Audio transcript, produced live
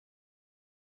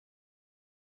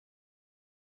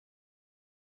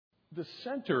the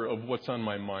center of what's on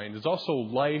my mind is also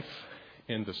life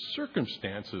and the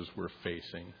circumstances we're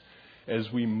facing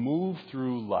as we move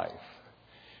through life.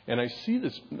 And I see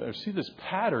this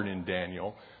pattern in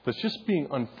Daniel that's just being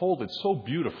unfolded so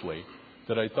beautifully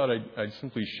that I thought I'd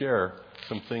simply share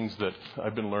some things that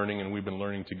I've been learning and we've been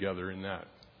learning together in that.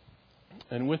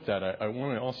 And with that, I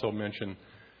want to also mention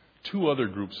two other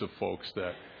groups of folks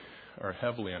that are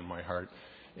heavily on my heart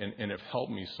and have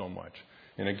helped me so much.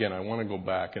 And again, I want to go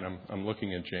back, and I'm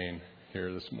looking at Jane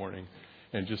here this morning,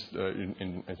 and just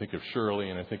and I think of Shirley,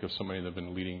 and I think of somebody that have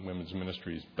been leading women's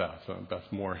ministries, Beth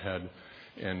Moorhead,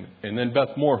 and then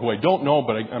Beth Moore, who I don't know,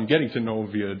 but I'm getting to know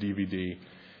via DVD,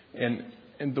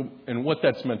 and what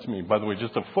that's meant to me. By the way,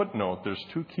 just a footnote: there's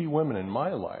two key women in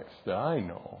my life that I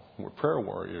know were prayer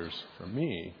warriors for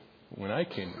me when I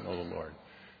came to know the Lord,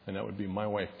 and that would be my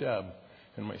wife Deb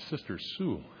and my sister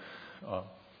Sue.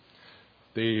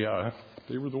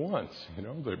 They were the ones,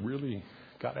 that really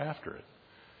got after it.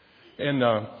 And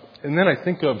then I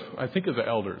think of the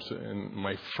elders and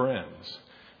my friends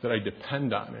that I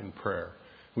depend on in prayer.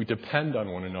 We depend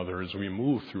on one another as we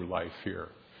move through life here.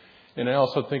 And I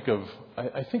also think of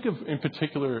in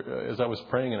particular, as I was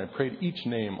praying, and I prayed each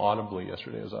name audibly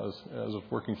yesterday as I was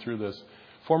working through this,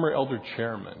 former elder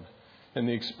chairman and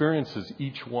the experiences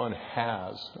each one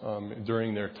has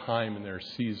during their time and their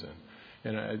season.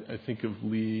 And I think of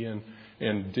Lee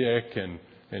and Dick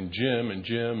and Jim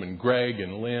and Greg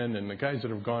and Lynn and the guys that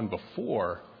have gone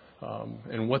before,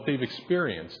 and what they've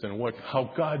experienced and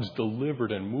how God's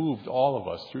delivered and moved all of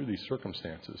us through these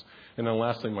circumstances. And then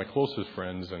lastly, my closest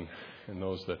friends and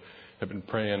those that have been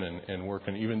praying and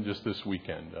working even just this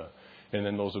weekend. And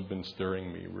then those who have been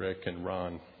stirring me, Rick and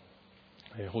Ron.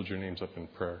 I hold your names up in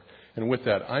prayer. And with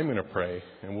that, I'm going to pray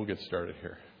and we'll get started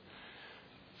here.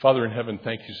 Father in heaven,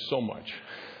 thank you so much.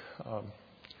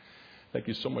 Thank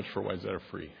you so much for Wayzata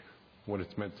Free, what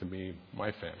it's meant to me,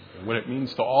 my family, and what it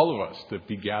means to all of us to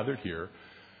be gathered here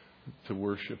to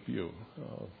worship you.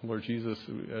 Lord Jesus,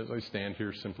 as I stand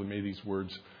here, simply may these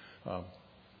words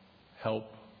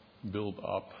help, build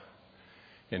up,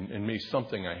 and may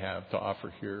something I have to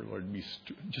offer here, Lord, be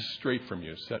just straight from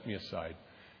you. Set me aside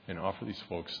and offer these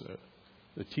folks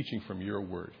the teaching from your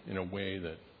word in a way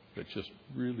that just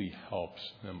really helps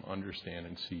them understand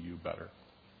and see you better.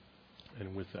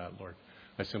 And with that, Lord,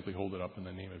 I simply hold it up in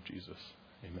the name of Jesus.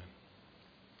 Amen.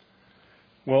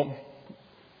 Well,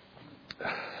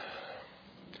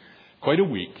 quite a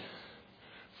week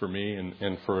for me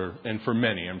and for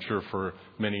many, I'm sure for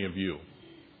many of you.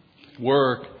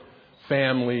 Work,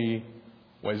 family,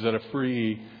 Wayzata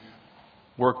Free,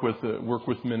 work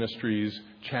with ministries,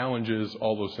 challenges,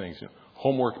 all those things.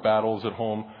 Homework battles at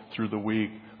home through the week,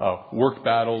 work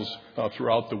battles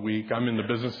throughout the week. I'm in the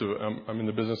business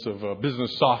of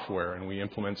business software, and we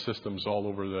implement systems all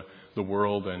over the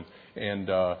world. And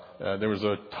there was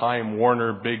a Time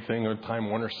Warner big thing. Time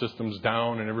Warner systems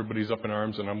down, and everybody's up in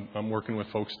arms. And I'm working with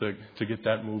folks to get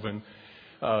that moving.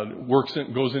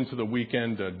 Goes into the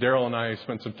weekend. Daryl and I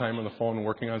spent some time on the phone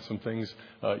working on some things,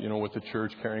 with the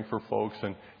church, caring for folks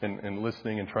and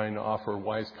listening and trying to offer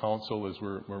wise counsel as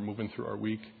we're moving through our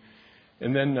week.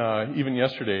 And then even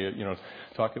yesterday,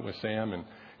 talking with Sam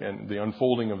and the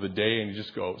unfolding of the day, and you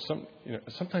just go,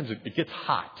 sometimes it gets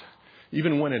hot,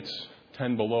 even when it's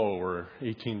 10 below or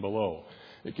 18 below,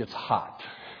 it gets hot.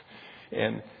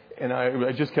 And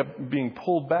I just kept being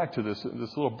pulled back to this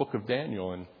little book of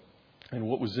Daniel and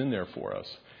what was in there for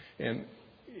us. And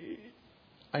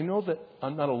I know that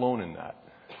I'm not alone in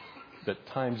that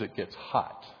times it gets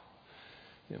hot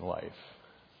in life.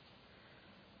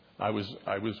 I was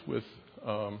with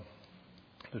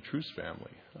the Truce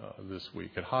family this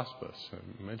week at hospice.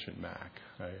 I mentioned Mac.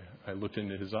 I looked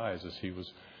into his eyes as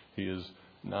he is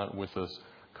not with us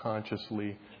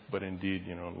consciously, but indeed,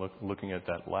 looking at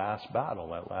that last battle,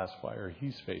 that last fire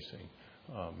he's facing.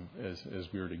 As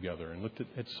we were together, and looked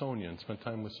at Sonia and spent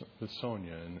time with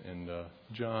Sonia and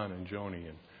John and Joni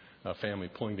and family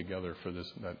pulling together for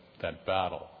that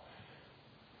battle.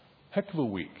 Heck of a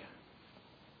week.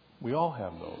 We all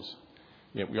have those.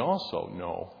 Yet we also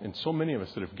know, and so many of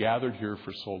us that have gathered here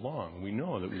for so long, we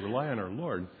know that we rely on our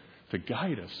Lord to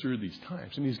guide us through these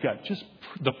times. And He's got just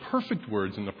the perfect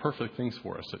words and the perfect things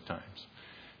for us at times.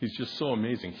 He's just so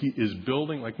amazing. He is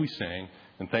building, like we sang,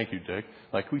 and thank you, Dick,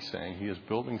 like we sang, He is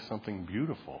building something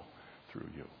beautiful through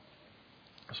you.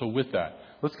 So with that,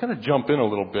 let's kind of jump in a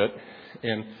little bit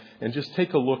and just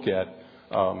take a look at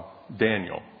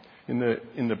Daniel. In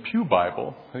the Pew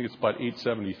Bible, I think it's about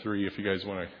 873 if you guys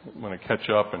want to catch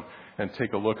up and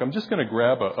take a look. I'm just going to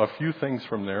grab a few things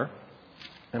from there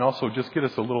and also just get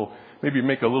us maybe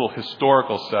make a little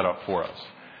historical setup for us.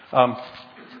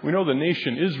 we know the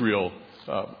nation Israel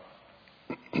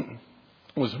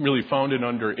was really founded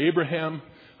under Abraham.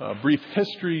 Brief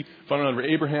history, founded under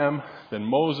Abraham, then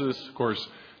Moses, of course,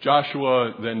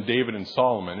 Joshua, then David and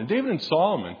Solomon. And David and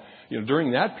Solomon,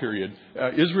 during that period,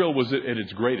 Israel was at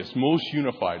its greatest, most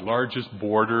unified, largest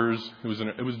borders.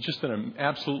 It was just an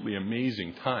absolutely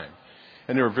amazing time.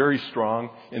 And they were very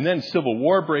strong. And then civil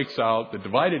war breaks out. The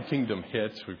divided kingdom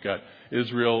hits. We've got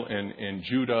Israel and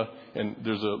Judah. And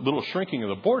there's a little shrinking of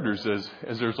the borders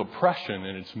as there's oppression,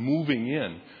 and it's moving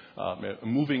in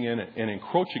and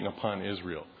encroaching upon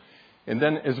Israel. And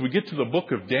then as we get to the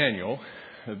book of Daniel,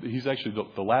 he's actually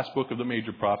the last book of the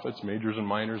major prophets, majors and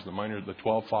minors. The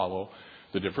 12 follow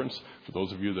the difference. For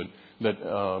those of you that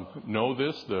know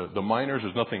this, the minors,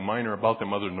 there's nothing minor about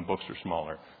them other than the books are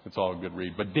smaller. It's all a good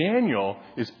read. But Daniel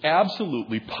is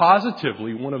absolutely,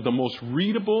 positively one of the most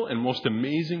readable and most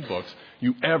amazing books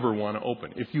you ever want to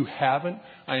open. If you haven't,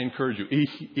 I encourage you.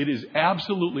 It is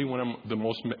absolutely one of the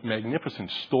most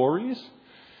magnificent stories.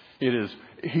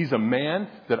 He's a man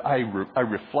that I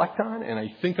reflect on and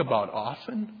I think about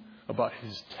often, about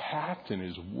his tact and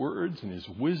his words and his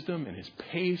wisdom and his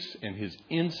pace and his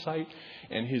insight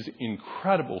and his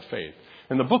incredible faith.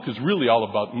 And the book is really all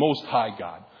about Most High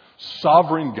God,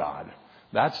 Sovereign God.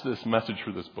 That's this message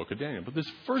for this book of Daniel. But this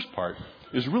first part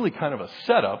is really kind of a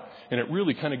setup, and it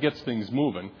really kind of gets things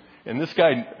moving. And this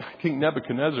guy, King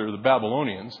Nebuchadnezzar of the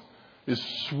Babylonians, is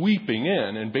sweeping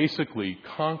in and basically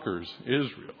conquers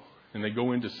Israel. And they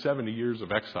go into 70 years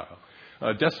of exile.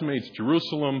 Decimates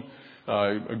Jerusalem,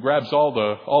 grabs all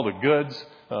the goods,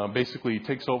 basically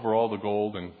takes over all the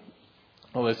gold and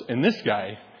all this. And this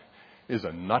guy is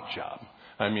a nut job.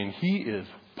 I mean, he is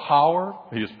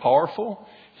powerful.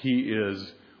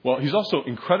 He's also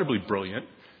incredibly brilliant.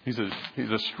 He's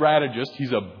a strategist.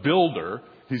 He's a builder.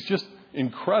 He's just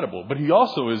incredible. But he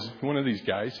also is one of these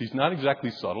guys. He's not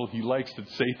exactly subtle. He likes to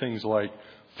say things like,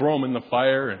 throw them in the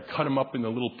fire and cut them up into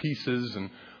little pieces and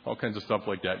all kinds of stuff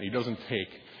like that. And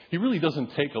he really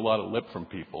doesn't take a lot of lip from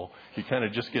people. He kind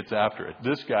of just gets after it.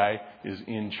 This guy is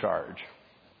in charge.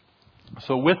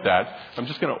 So with that, I'm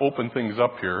just going to open things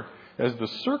up here as the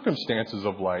circumstances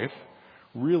of life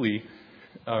really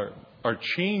are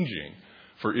changing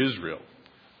for Israel.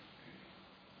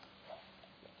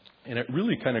 And it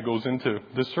really kind of goes into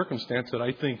this circumstance that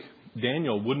I think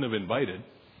Daniel wouldn't have invited.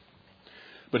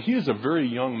 But he is a very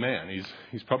young man.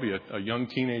 He's probably a young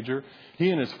teenager.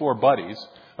 He and his 4 buddies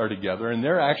are together, and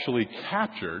they're actually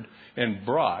captured and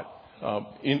brought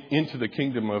into the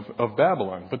kingdom of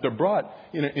Babylon. But they're brought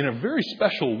in a very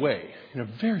special way.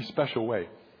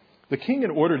 The king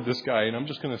had ordered this guy, and I'm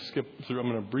just going to skip through. I'm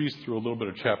going to breeze through a little bit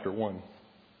of chapter 1.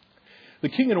 The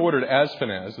king had ordered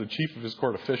Ashpenaz, the chief of his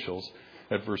court officials,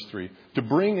 at verse 3, to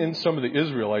bring in some of the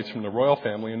Israelites from the royal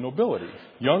family and nobility,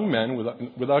 young men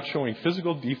without showing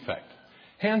physical defect,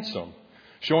 handsome,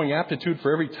 showing aptitude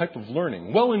for every type of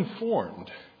learning, well-informed,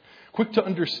 quick to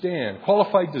understand,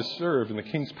 qualified to serve in the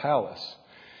king's palace.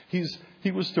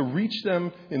 He was to reach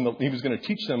them, he was going to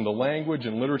teach them the language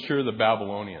and literature of the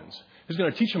Babylonians. He was going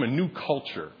to teach them a new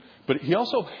culture. But he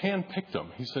also handpicked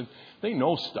them. He said, they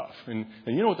know stuff. And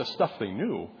you know what the stuff they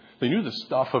knew? They knew the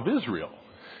stuff of Israel.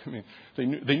 I mean,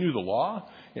 they knew the law,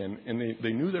 and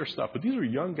they knew their stuff. But these were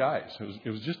young guys.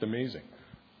 It was just amazing.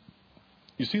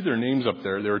 You see their names up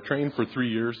there. They were trained for 3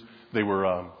 years. They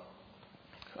were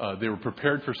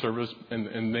prepared for service,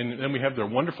 and then we have their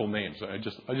wonderful names. I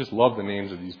just love the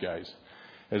names of these guys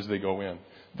as they go in.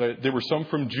 There were some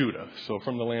from Judah, so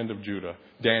from the land of Judah: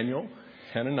 Daniel,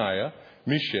 Hananiah,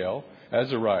 Mishael,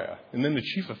 Azariah, and then the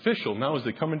chief official. Now, as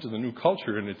they come into the new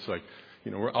culture, and it's like,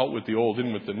 we're out with the old,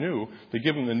 in with the new. They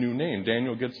give him the new name.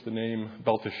 Daniel gets the name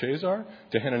Belteshazzar,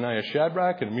 to Hananiah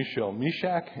Shadrach, and Mishael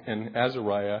Meshach, and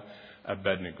Azariah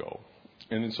Abednego.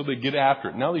 And so they get after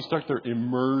it. Now they start their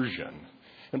immersion.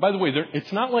 And by the way,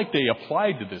 it's not like they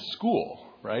applied to this school,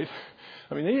 right?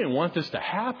 I mean, they didn't want this to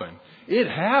happen. It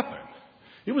happened.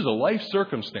 It was a life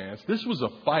circumstance. This was a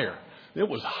fire. It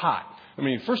was hot. I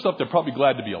mean, first off, they're probably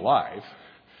glad to be alive.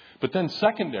 But then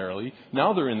secondarily,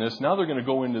 now they're in this. Now they're going to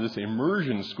go into this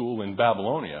immersion school in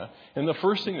Babylonia. And the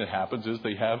first thing that happens is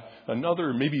they have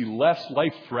another, maybe less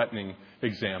life-threatening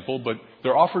example, but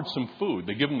they're offered some food.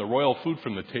 They give them the royal food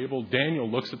from the table. Daniel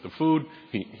looks at the food.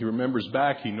 He remembers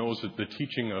back. He knows that the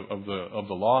teaching of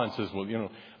the law, and says, well,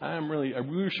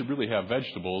 we should really have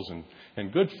vegetables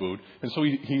and good food. And so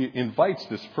he invites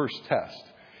this first test.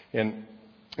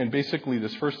 And basically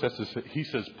this first test is, he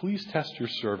says, please test your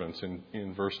servants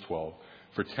in verse 12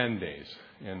 for 10 days.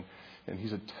 And he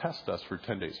said, test us for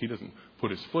 10 days. He doesn't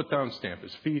put his foot down, stamp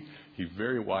his feet. He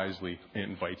very wisely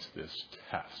invites this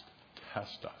test.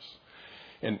 Test us.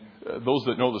 And those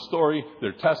that know the story,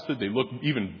 they're tested. They look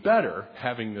even better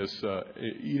having this,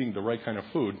 eating the right kind of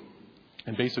food.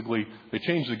 And basically, they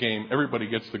change the game. Everybody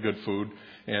gets the good food,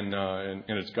 and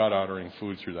it's God-honoring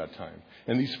food through that time.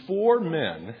 And these 4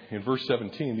 men, in verse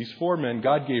 17, these 4 men,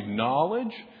 God gave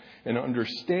knowledge and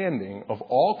understanding of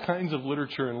all kinds of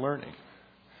literature and learning.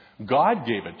 God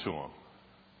gave it to them.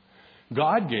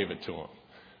 God gave it to them.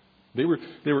 They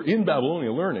were in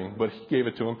Babylonia learning, but He gave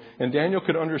it to them. And Daniel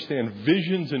could understand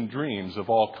visions and dreams of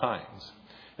all kinds.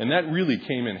 And that really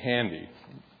came in handy,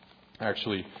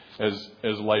 actually, as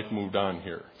life moved on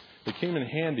here. It came in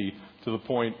handy to the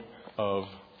point of,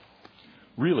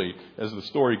 really, as the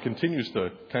story continues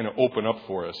to kind of open up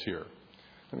for us here.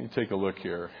 Let me take a look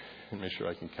here and make sure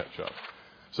I can catch up.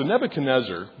 So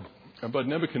Nebuchadnezzar,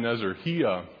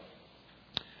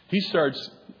 he starts,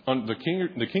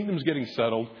 the kingdom's getting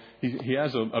settled. He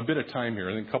has a bit of time here.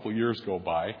 I think a couple of years go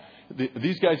by.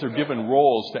 These guys are given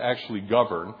roles to actually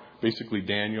govern, basically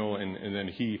Daniel, and then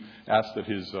he asked that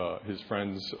his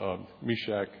friends,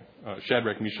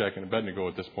 Shadrach, Meshach, and Abednego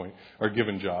at this point, are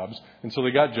given jobs. And so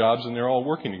they got jobs, and they're all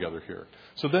working together here.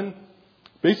 So then,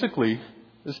 basically,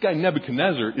 this guy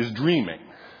Nebuchadnezzar is dreaming.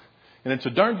 And it's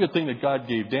a darn good thing that God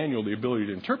gave Daniel the ability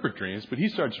to interpret dreams, but he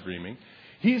starts dreaming.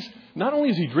 Not only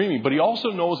is he dreaming, but he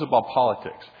also knows about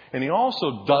politics. And he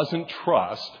also doesn't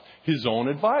trust his own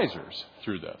advisors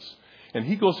through this. And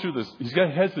he goes through this,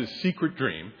 has this secret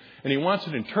dream, and he wants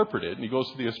to interpret it, and he goes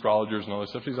to the astrologers and all this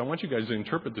stuff. He says, I want you guys to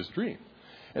interpret this dream.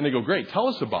 And they go, great, tell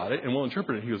us about it, and we'll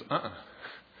interpret it. He goes,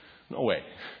 no way.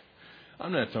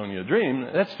 I'm not telling you a dream.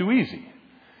 That's too easy.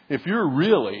 If you're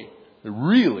really,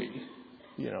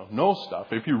 know stuff,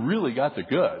 if you really got the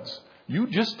goods, you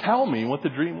just tell me what the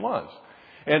dream was.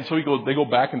 And so they go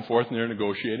back and forth, and they're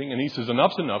negotiating. And he says,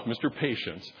 enough's enough, Mr.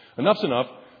 Patience. Enough's enough.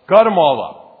 Cut them all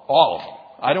up. All of them.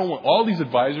 I don't want all these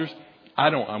advisors. I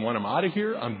want them out of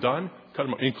here. I'm done. Cut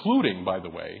them up. Including, by the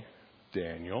way,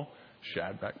 Daniel,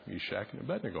 Shadrach, Meshach, and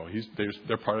Abednego.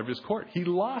 They're part of his court. He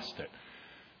lost it.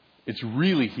 It's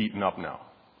really heating up now.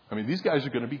 I mean, these guys are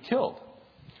going to be killed.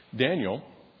 Daniel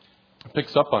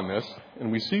picks up on this,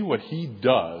 and we see what he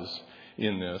does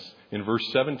in this in verse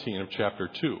 17 of chapter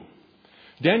 2.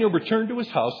 Daniel returned to his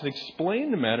house and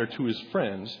explained the matter to his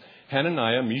friends,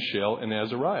 Hananiah, Mishael, and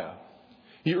Azariah.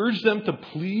 He urged them to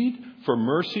plead for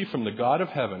mercy from the God of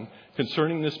heaven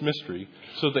concerning this mystery,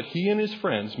 so that he and his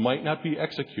friends might not be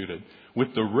executed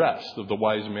with the rest of the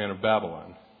wise men of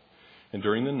Babylon. And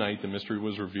during the night, the mystery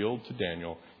was revealed to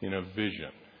Daniel in a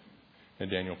vision. And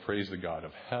Daniel praised the God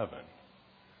of heaven.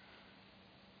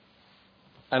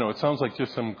 I know it sounds like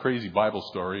just some crazy Bible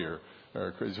story or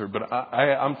crazy story, but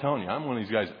I'm telling you, I'm one of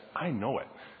these guys. I know it.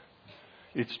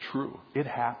 It's true. It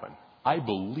happened. I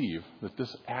believe that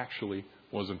this actually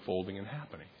was unfolding and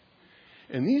happening.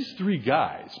 And these 3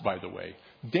 guys, by the way,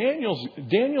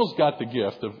 Daniel's got the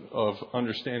gift of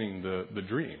understanding the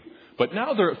dream. But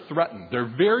now they're threatened. Their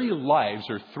very lives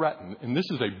are threatened. And this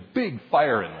is a big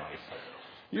fire in life.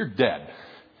 You're dead.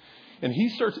 And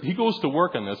he goes to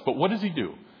work on this. But what does he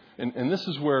do? And this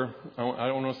is where I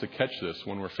don't want us to catch this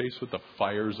when we're faced with the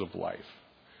fires of life,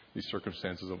 these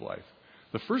circumstances of life.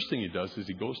 The first thing he does is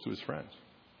he goes to his friends,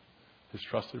 his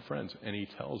trusted friends, and he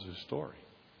tells his story.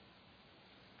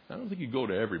 I don't think you go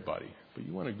to everybody, but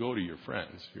you want to go to your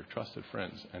friends, your trusted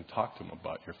friends, and talk to them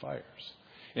about your fires.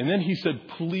 And then he said,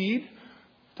 plead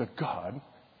to God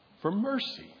for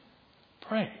mercy.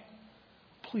 Pray.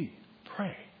 Plead.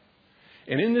 Pray.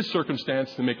 And in this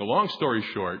circumstance, to make a long story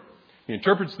short, he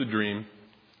interprets the dream.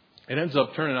 It ends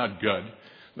up turning out good.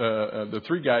 The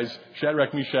 3 guys,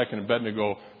 Shadrach, Meshach, and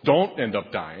Abednego, don't end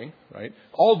up dying, right?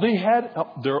 All they had,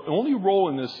 their only role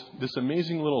in this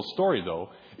amazing little story, though,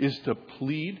 is to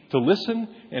plead, to listen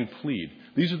and plead.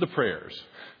 These are the prayers.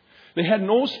 They had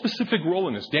no specific role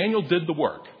in this. Daniel did the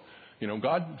work.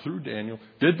 God, through Daniel,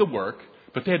 did the work.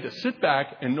 But they had to sit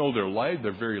back and know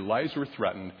their very lives were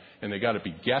threatened, and they got to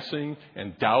be guessing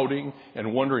and doubting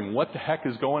and wondering what the heck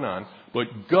is going on.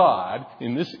 But God,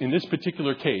 in this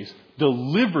particular case,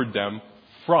 delivered them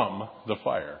from the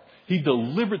fire. He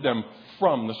delivered them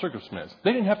from the circumstance.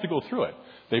 They didn't have to go through it.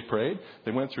 They prayed.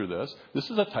 They went through this. This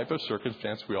is a type of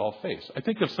circumstance we all face. I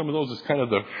think of some of those as kind of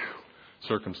the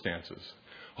circumstances.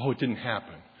 Oh, it didn't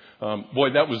happen.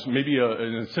 That was maybe,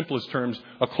 in the simplest terms,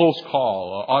 a close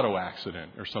call, an auto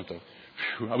accident or something.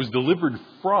 I was delivered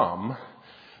from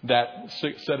that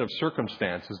set of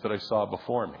circumstances that I saw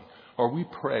before me. Or we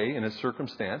pray in a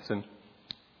circumstance and,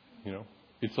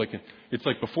 it's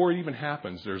like before it even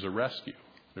happens, there's a rescue.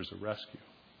 There's a rescue.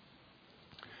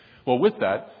 Well, with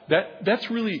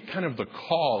that's really kind of the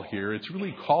call here. It's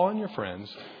really call on your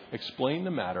friends explain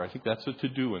the matter. I think that's a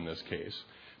to-do in this case.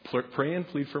 Pray and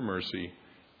plead for mercy,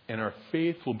 and our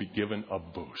faith will be given a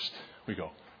boost. We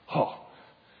go, oh,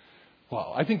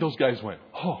 wow. I think those guys went,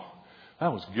 oh,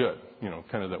 that was good.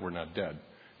 Kind of that we're not dead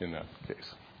in that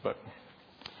case. But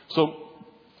so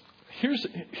here's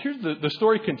the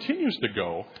story continues to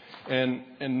go, and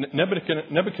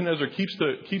Nebuchadnezzar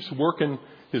keeps working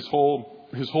his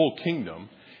whole kingdom,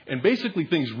 and basically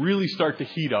things really start to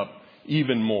heat up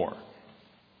even more.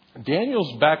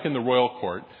 Daniel's back in the royal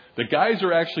court. The guys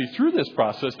are actually through this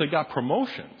process. They got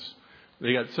promotions.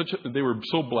 They were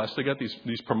so blessed. They got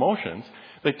these promotions.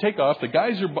 They take off. The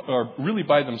guys are really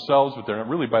by themselves, but they're not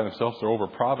really by themselves. They're over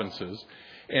provinces.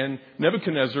 And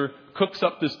Nebuchadnezzar cooks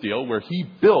up this deal where he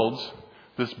builds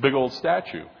this big old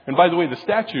statue. And by the way, the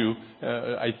statue,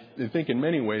 I think in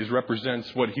many ways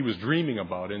represents what he was dreaming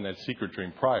about in that secret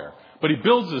dream prior. But he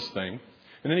builds this thing,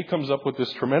 and then he comes up with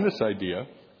this tremendous idea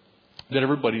that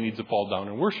everybody needs to fall down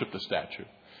and worship the statue.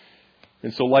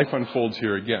 And so life unfolds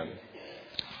here again.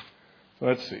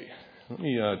 Let's see. Let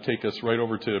me take us right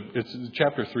over to it's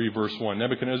chapter 3, verse 1.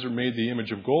 Nebuchadnezzar made the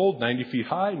image of gold, 90 feet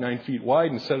high, 9 feet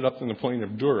wide, and set it up in the plain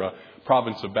of Dura,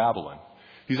 province of Babylon.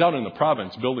 He's out in the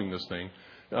province building this thing.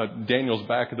 Daniel's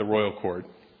back at the royal court.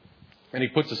 And he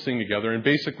puts this thing together. And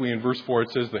basically in verse 4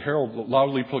 it says, the herald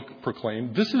loudly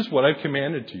proclaimed, "This is what I've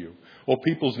commanded to you, O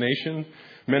people's nation,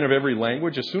 men of every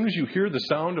language. As soon as you hear the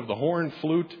sound of the horn,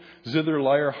 flute, zither,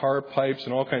 lyre, harp, pipes,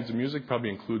 and all kinds of music," probably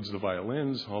includes the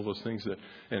violins, all those things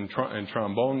and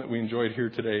trombone that we enjoyed here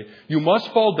today, "you must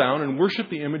fall down and worship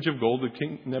the image of gold that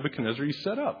King Nebuchadnezzar he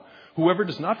set up. Whoever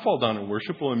does not fall down and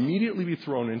worship will immediately be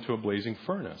thrown into a blazing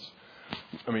furnace."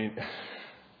 I mean,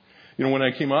 when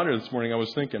I came out here this morning, I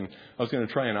was thinking I was going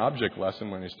to try an object lesson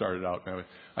when I started out. And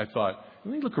I thought,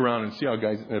 let me look around and see how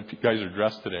guys are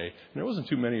dressed today. And there wasn't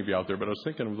too many of you out there, but I was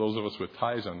thinking of those of us with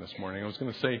ties on this morning. I was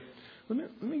going to say,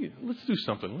 let's do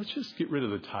something. Let's just get rid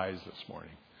of the ties this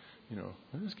morning.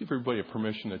 Let's give everybody a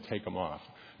permission to take them off.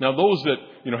 Now, those that,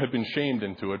 have been shamed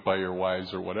into it by your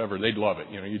wives or whatever, they'd love it.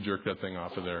 You jerk that thing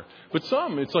off of there. But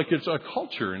some, it's like it's a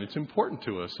culture and it's important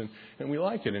to us and we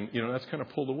like it. And, that's kind of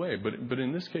pulled away. But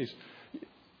in this case,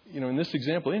 in this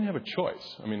example, they didn't have a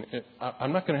choice. I mean,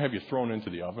 I'm not going to have you thrown into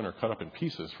the oven or cut up in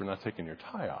pieces for not taking your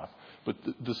tie off. But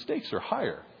the stakes are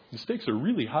higher. The stakes are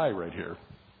really high right here.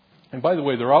 And by the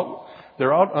way, they're out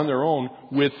on their own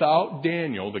without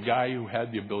Daniel, the guy who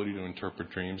had the ability to interpret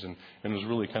dreams and was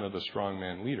really kind of the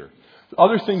strongman leader.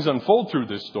 Other things unfold through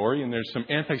this story, and there's some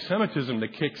anti-Semitism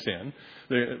that kicks in.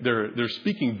 They're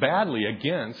speaking badly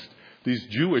against these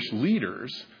Jewish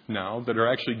leaders now that are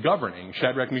actually governing.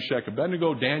 Shadrach, Meshach,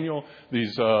 Abednego, Daniel,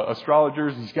 these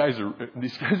astrologers, these guys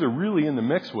are really in the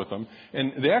mix with them.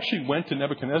 And they actually went to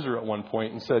Nebuchadnezzar at one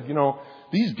point and said,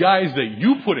 these guys that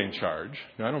you put in charge,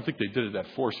 now I don't think they did it that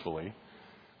forcefully,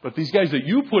 but these guys that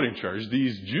you put in charge,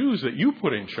 these Jews that you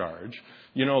put in charge,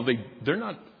 they're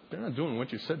not doing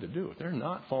what you said to do. They're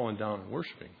not falling down and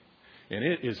worshiping. And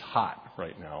it is hot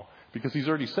right now because he's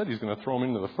already said he's going to throw them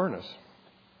into the furnace.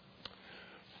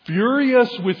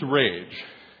 Furious with rage,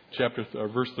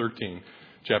 verse 13,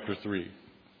 chapter 3.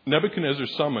 Nebuchadnezzar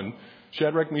summoned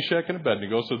Shadrach, Meshach, and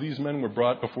Abednego, so these men were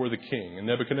brought before the king. And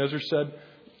Nebuchadnezzar said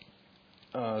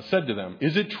to them,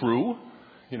 "Is it true?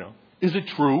 Is it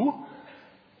true?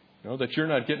 That you're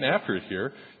not getting after it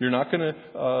here. You're not going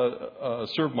to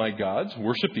serve my gods,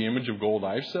 worship the image of gold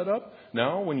I've set up.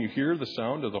 Now, when you hear the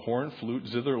sound of the horn, flute,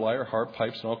 zither, lyre, harp,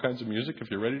 pipes, and all kinds of music,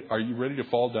 are you ready to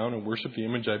fall down and worship the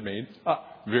image I've made?"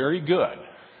 Very good.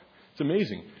 It's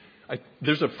amazing.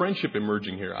 There's a friendship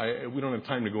emerging here. We don't have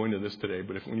time to go into this today,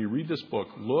 but when you read this book,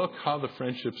 look how the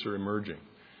friendships are emerging.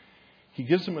 He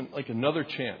gives them another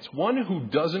chance. One who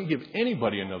doesn't give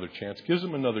anybody another chance gives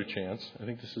them another chance. I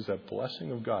think this is that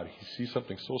blessing of God. He sees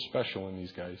something so special in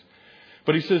these guys.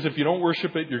 But he says, if you don't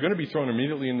worship it, you're going to be thrown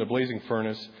immediately in the blazing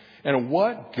furnace. And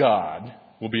what God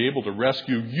will be able to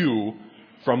rescue you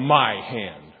from my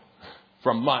hand?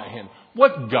 From my hand.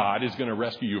 What God is going to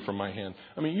rescue you from my hand?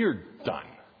 I mean, you're done.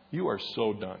 You are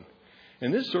so done.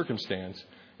 And this circumstance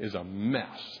is a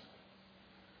mess.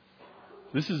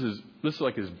 This is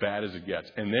like as bad as it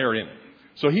gets. And they're in it.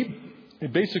 So he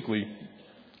basically,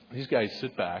 these guys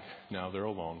sit back. Now they're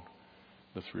alone,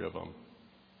 the three of them.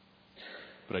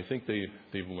 But I think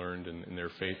they've learned and their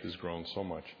faith has grown so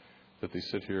much that they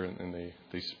sit here and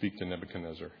they speak to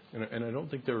Nebuchadnezzar. And I don't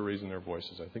think they were raising their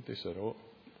voices. I think they said,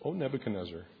 Oh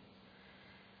Nebuchadnezzar,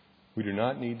 we do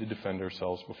not need to defend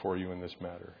ourselves before you in this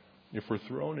matter. If we're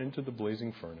thrown into the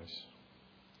blazing furnace,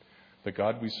 the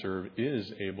God we serve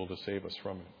is able to save us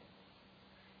from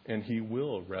it. And he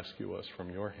will rescue us from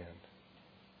your hand.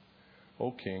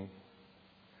 O King,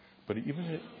 But even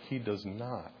if he does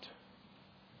not,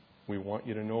 we want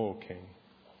you to know, O king,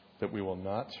 that we will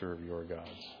not serve your gods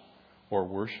or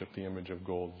worship the image of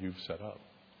gold you've set up.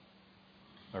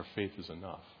 Our faith is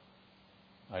enough.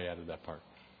 I added that part.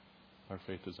 Our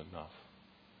faith is enough.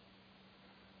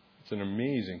 It's an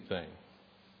amazing thing.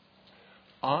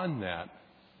 On that,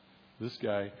 this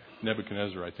guy,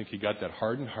 Nebuchadnezzar, I think he got that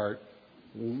hardened heart.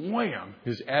 Wham!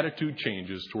 His attitude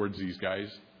changes towards these guys.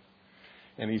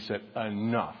 And he said,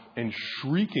 enough. And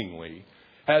shriekingly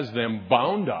has them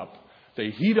bound up. They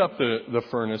heat up the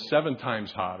furnace 7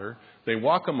 times hotter. They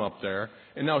walk them up there.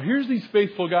 And now here's these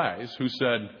faithful guys who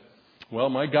said, well,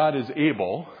 my God is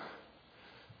able.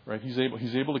 Right? He's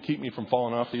able to keep me from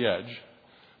falling off the edge.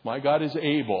 My God is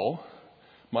able.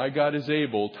 My God is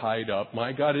able, tied up.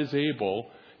 My God is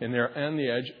able. And they're on the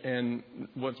edge. And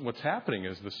what's happening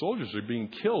is the soldiers are being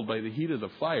killed by the heat of the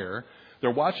fire.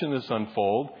 They're watching this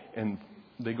unfold. And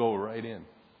they go right in.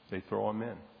 They throw them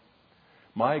in.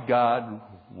 My God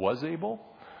was able?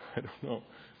 I don't know.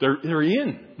 They're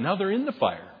in. Now they're in the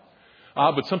fire.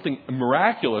 But something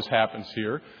miraculous happens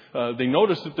here. They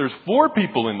notice that there's 4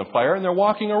 people in the fire and they're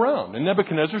walking around. And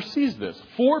Nebuchadnezzar sees this.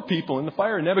 4 people in the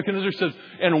fire. And Nebuchadnezzar says,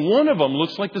 and one of them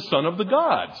looks like the son of the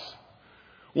gods.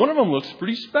 One of them looks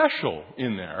pretty special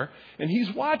in there. And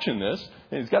he's watching this.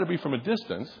 And it's got to be from a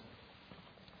distance.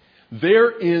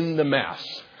 They're in the mess.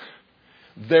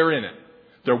 They're in it.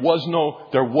 There was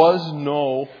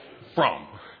no from.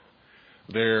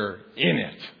 They're in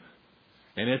it.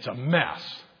 And it's a mess.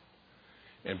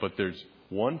 But there's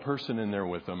one person in there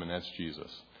with them, and that's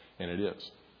Jesus. And it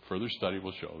is. Further study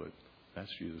will show that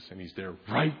that's Jesus. And he's there,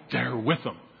 right there with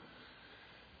them.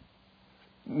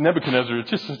 Nebuchadnezzar,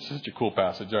 it's just such a cool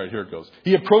passage. All right, here it goes.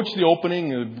 He approached the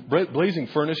opening of the blazing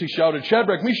furnace. He shouted,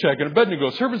 Shadrach, Meshach, and Abednego,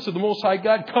 servants of the Most High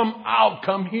God, come out,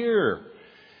 come here.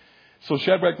 So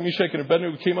Shadrach, Meshach, and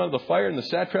Abednego came out of the fire, and the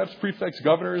satraps, prefects,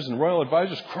 governors, and royal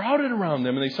advisors crowded around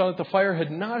them, and they saw that the fire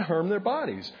had not harmed their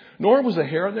bodies, nor was the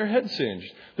hair on their head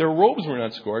singed. Their robes were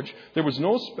not scorched. There was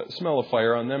no smell of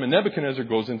fire on them. And Nebuchadnezzar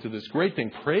goes into this great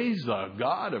thing. Praise the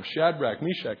God of Shadrach,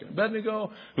 Meshach, and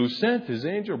Abednego, who sent his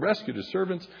angel, rescued his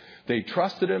servants. They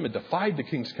trusted him and defied the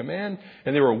king's command,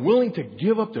 and they were willing to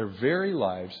give up their very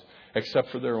lives except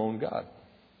for their own God.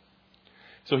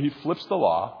 So he flips the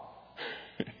law.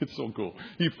 It's so cool.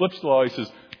 He flips the law. He says,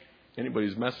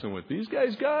 anybody's messing with these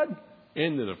guys, God,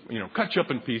 into the, cut you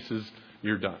up in pieces.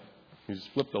 You're done. He just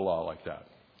flipped the law like that.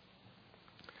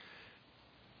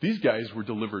 These guys were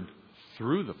delivered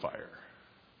through the fire.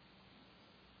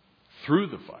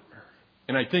 Through the fire.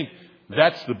 And I think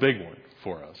that's the big one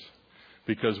for us.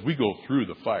 Because we go through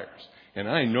the fires. And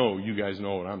I know you guys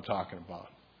know what I'm talking about.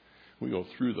 We go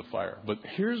through the fire. But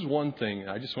here's one thing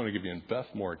I just want to give you. And Beth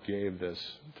Moore gave this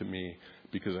to me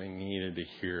because I needed to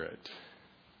hear it.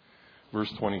 Verse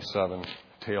 27,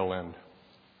 tail end.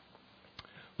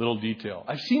 Little detail.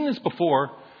 I've seen this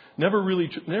before. Never really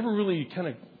kind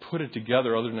of put it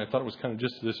together other than I thought it was kind of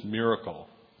just this miracle.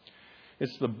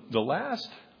 It's the last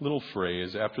little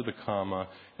phrase after the comma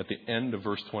at the end of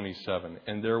verse 27.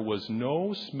 And there was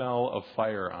no smell of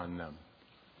fire on them.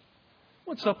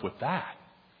 What's up with that?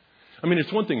 I mean,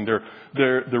 it's one thing.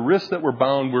 The wrists that were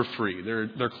bound were free.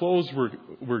 Their clothes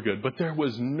were good. But there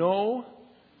was no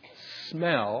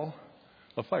smell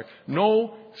of fire.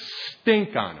 No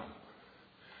stink on them.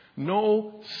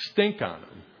 No stink on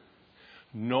them.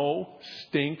 No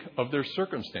stink of their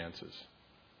circumstances.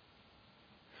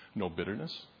 No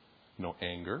bitterness. No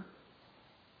anger.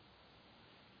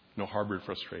 No harbored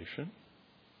frustration.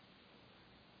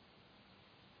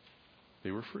 They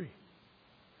were free.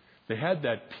 They had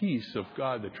that peace of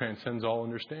God that transcends all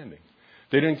understanding.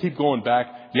 They didn't keep going back,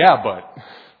 yeah, but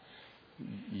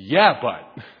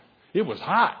it was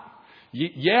hot.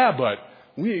 Yeah, but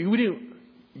we didn't.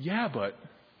 Yeah, but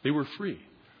they were free.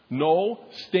 No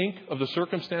stink of the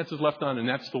circumstances left on, and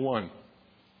that's the one.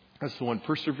 That's the one.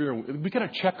 Persevere. We got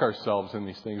to check ourselves in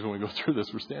these things when we go through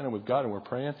this. We're standing with God and we're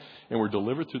praying and we're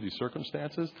delivered through these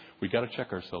circumstances. We got to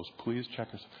check ourselves. Please check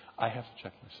ourselves. I have to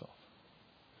check myself.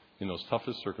 In those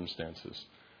toughest circumstances,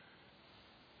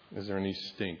 is there any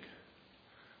stink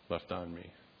left on me?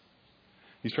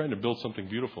 He's trying to build something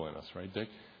beautiful in us, right, Dick?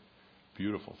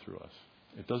 Beautiful through us.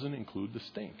 It doesn't include the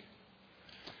stink.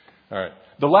 All right.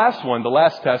 The last one, the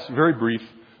last test, very brief.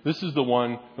 This is the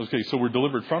one. Okay, so we're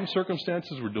delivered from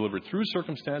circumstances, we're delivered through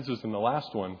circumstances, and the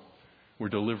last one, we're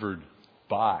delivered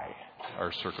by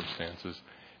our circumstances.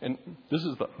 And this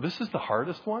is the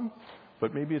hardest one,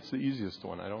 but maybe it's the easiest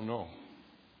one. I don't know.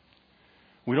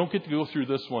 We don't get to go through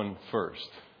this one first.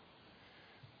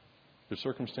 The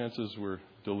circumstances were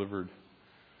delivered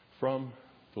from,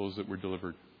 those that were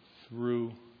delivered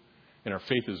through, And our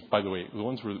faith is, by the way, the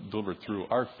ones we're delivered through,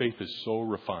 our faith is so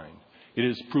refined. It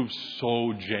has proved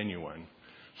so genuine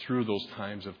through those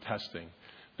times of testing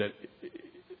that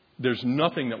there's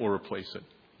nothing that will replace it.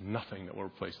 Nothing that will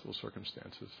replace those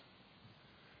circumstances.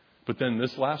 But then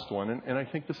this last one, and I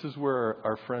think this is where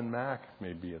our friend Mac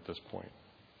may be at this point.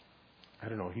 I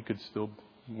don't know, he could still,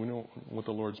 we know what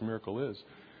the Lord's miracle is.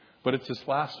 But it's this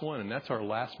last one, and that's our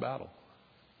last battle.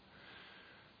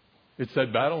 It's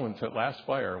that battle and it's that last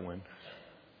fire when,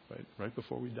 right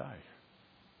before we die.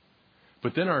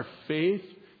 But then our faith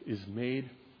is made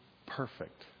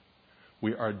perfect.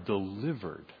 We are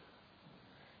delivered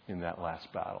in that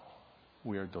last battle.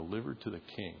 We are delivered to the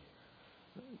King.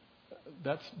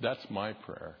 That's my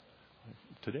prayer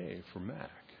today for Mac,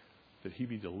 that he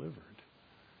be delivered.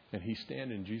 And he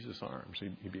stand in Jesus' arms.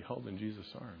 He be held in Jesus'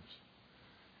 arms.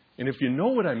 And if you know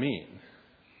what I mean,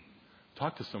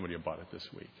 talk to somebody about it this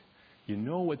week. You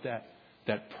know what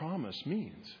that promise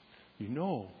means. You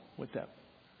know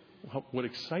what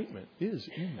excitement is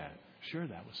in that. Share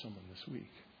that with someone this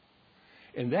week.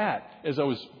 And that, as I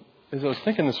was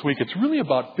thinking this week, it's really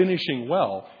about finishing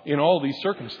well in all these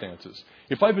circumstances.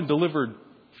 If I've been delivered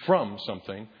from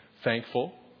something,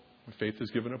 thankful, my faith is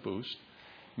given a boost,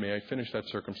 may I finish that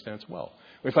circumstance well.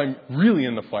 If I'm really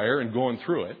in the fire and going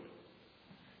through it,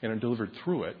 and I'm delivered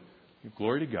through it,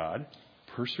 glory to God,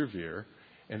 persevere,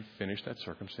 and finish that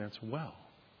circumstance well.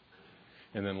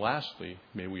 And then lastly,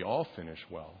 may we all finish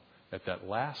well at that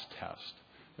last test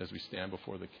as we stand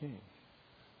before the King,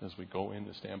 as we go in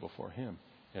to stand before Him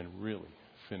and really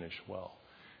finish well.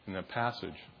 And that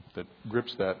passage that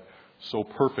grips that so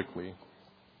perfectly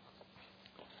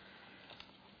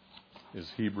is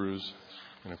Hebrews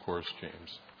and, of course,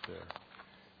 James there.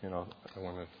 And I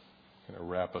want to kind of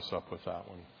wrap us up with that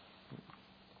one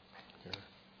here.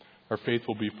 Our faith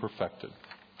will be perfected.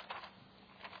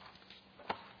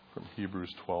 From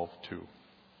Hebrews 12:2.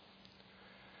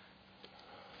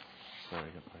 Sorry,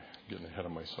 I'm getting ahead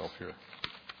of myself here.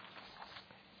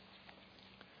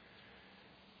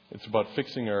 It's about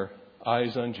fixing our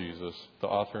eyes on Jesus, the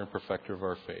author and perfecter of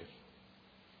our faith,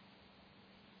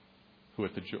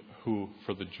 who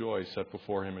for the joy set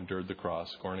before him endured the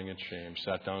cross, scorning its shame,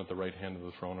 sat down at the right hand of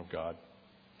the throne of God.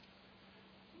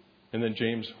 And then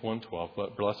James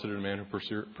 1:12, blessed is the man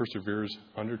who perseveres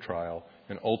under trial,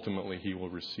 and ultimately he will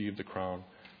receive the crown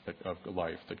of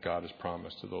life that God has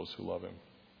promised to those who love him.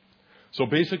 So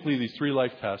basically, these 3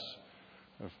 life tests,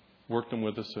 I've worked them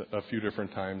with us a few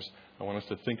different times. I want us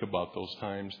to think about those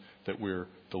times that we're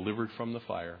delivered from the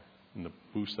fire and the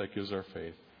boost that gives our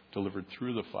faith, delivered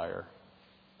through the fire,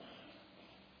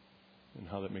 and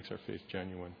how that makes our faith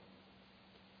genuine.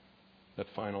 That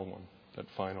final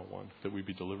one, that we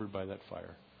be delivered by that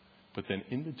fire. But then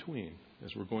in between,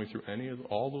 as we're going through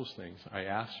all those things, I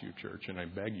ask you, church, and I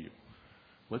beg you,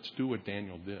 let's do what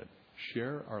Daniel did.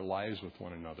 Share our lives with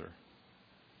one another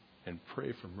and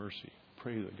pray for mercy.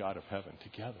 Pray to the God of heaven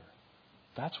together.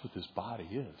 That's what this body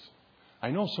is.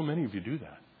 I know so many of you do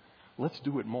that. Let's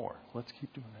do it more. Let's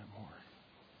keep doing that more.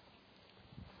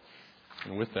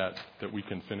 And with that we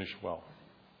can finish well.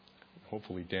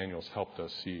 Hopefully Daniel's helped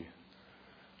us see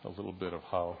a little bit of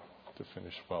how to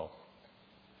finish well.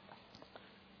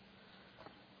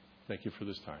 Thank you for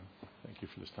this time. Thank you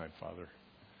for this time, Father.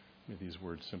 May these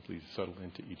words simply settle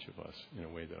into each of us in a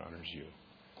way that honors you.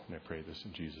 And I pray this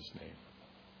in Jesus' name.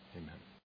 Amen.